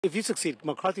If you succeed,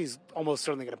 McCarthy's almost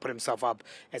certainly going to put himself up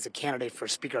as a candidate for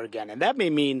Speaker again, and that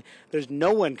may mean there's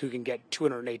no one who can get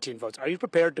 218 votes. Are you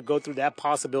prepared to go through that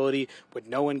possibility with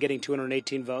no one getting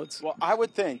 218 votes? Well, I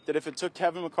would think that if it took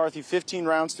Kevin McCarthy 15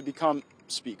 rounds to become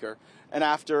Speaker, and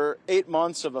after 8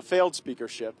 months of a failed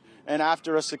speakership, and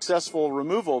after a successful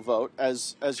removal vote,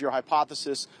 as your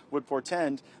hypothesis would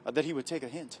portend, that he would take a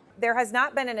hint. There has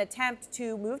not been an attempt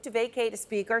to move to vacate a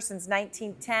Speaker since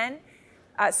 1910.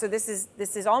 So this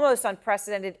is almost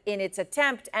unprecedented in its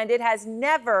attempt, and it has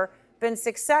never been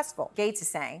successful. Gaetz is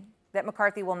saying that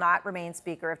McCarthy will not remain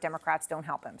Speaker if Democrats don't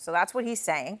help him. So that's what he's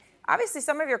saying. Obviously,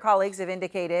 some of your colleagues have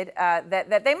indicated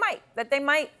that they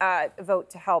might vote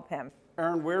to help him.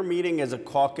 Aaron, we're meeting as a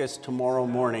caucus tomorrow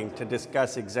morning to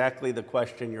discuss exactly the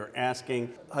question you're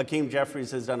asking. Hakeem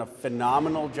Jeffries has done a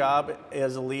phenomenal job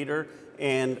as a leader,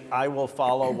 and I will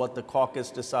follow what the caucus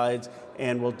decides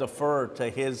and will defer to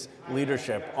his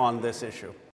leadership on this issue.